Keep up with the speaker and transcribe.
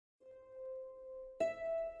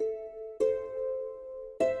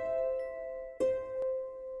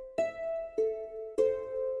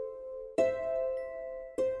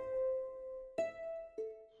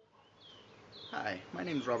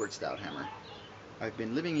name's Robert Staudhammer. I've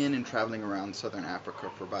been living in and traveling around southern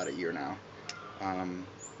Africa for about a year now.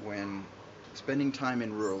 When spending time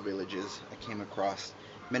in rural villages, I came across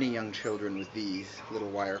many young children with these little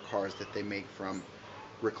wire cars that they make from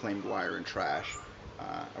reclaimed wire and trash.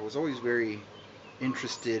 I was always very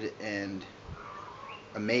interested and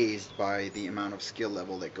amazed by the amount of skill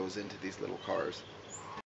level that goes into these little cars.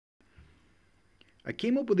 I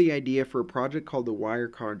came up with the idea for a project called the Wire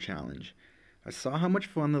Car Challenge. I saw how much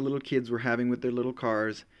fun the little kids were having with their little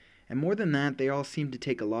cars, and more than that, they all seemed to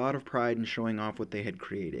take a lot of pride in showing off what they had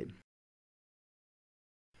created.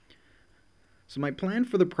 So my plan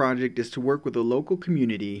for the project is to work with a local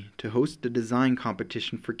community to host a design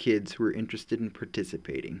competition for kids who are interested in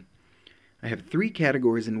participating. I have 3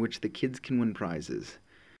 categories in which the kids can win prizes.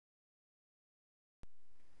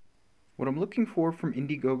 What I'm looking for from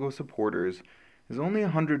Indiegogo supporters is only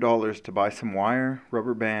 $100 to buy some wire,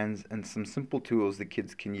 rubber bands, and some simple tools the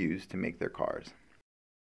kids can use to make their cars.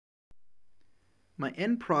 My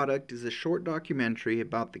end product is a short documentary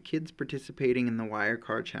about the kids participating in the Wire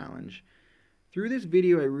Car Challenge. Through this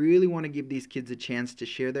video, I really want to give these kids a chance to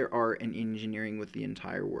share their art and engineering with the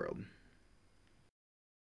entire world.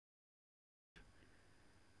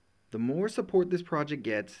 The more support this project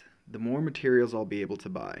gets, the more materials I'll be able to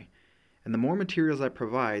buy. And the more materials I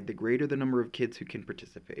provide, the greater the number of kids who can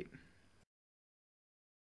participate.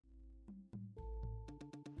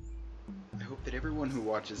 I hope that everyone who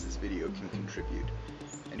watches this video can contribute.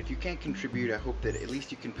 And if you can't contribute, I hope that at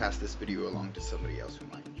least you can pass this video along to somebody else who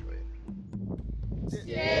might enjoy it.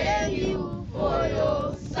 Thank you for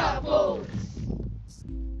your support.